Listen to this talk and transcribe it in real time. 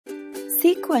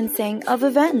Sequencing of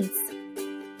events.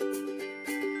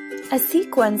 A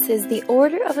sequence is the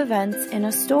order of events in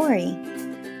a story.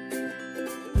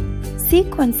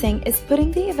 Sequencing is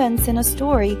putting the events in a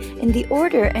story in the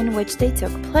order in which they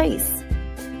took place.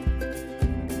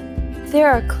 There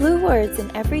are clue words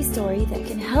in every story that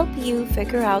can help you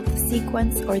figure out the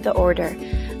sequence or the order.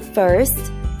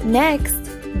 First, next,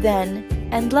 then,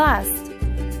 and last.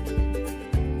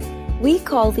 We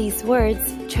call these words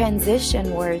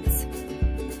transition words.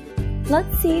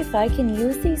 Let's see if I can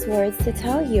use these words to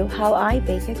tell you how I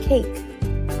bake a cake.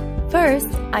 First,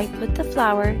 I put the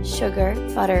flour, sugar,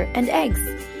 butter, and eggs.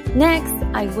 Next,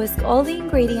 I whisk all the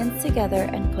ingredients together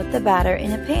and put the batter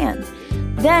in a pan.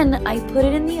 Then, I put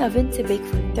it in the oven to bake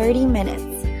for 30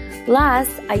 minutes.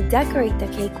 Last, I decorate the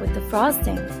cake with the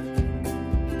frosting.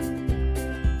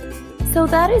 So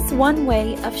that is one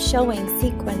way of showing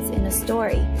sequence in a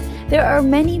story. There are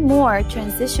many more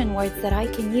transition words that I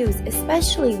can use,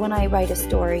 especially when I write a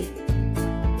story.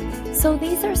 So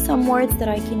these are some words that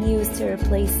I can use to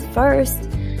replace first.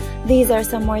 These are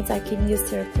some words I can use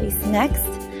to replace next.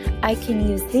 I can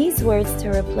use these words to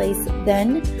replace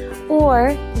then,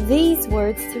 or these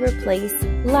words to replace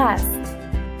last.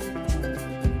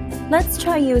 Let's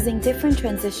try using different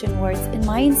transition words in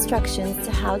my instructions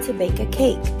to how to bake a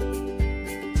cake.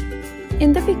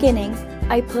 In the beginning,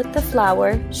 I put the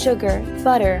flour, sugar,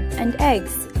 butter, and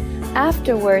eggs.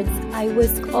 Afterwards, I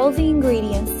whisk all the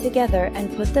ingredients together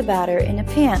and put the batter in a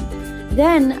pan.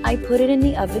 Then, I put it in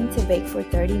the oven to bake for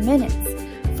 30 minutes.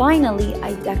 Finally,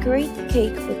 I decorate the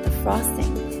cake with the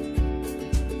frosting.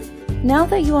 Now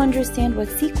that you understand what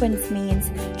sequence means,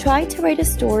 try to write a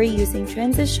story using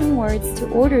transition words to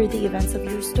order the events of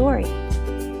your story.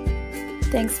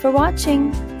 Thanks for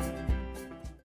watching!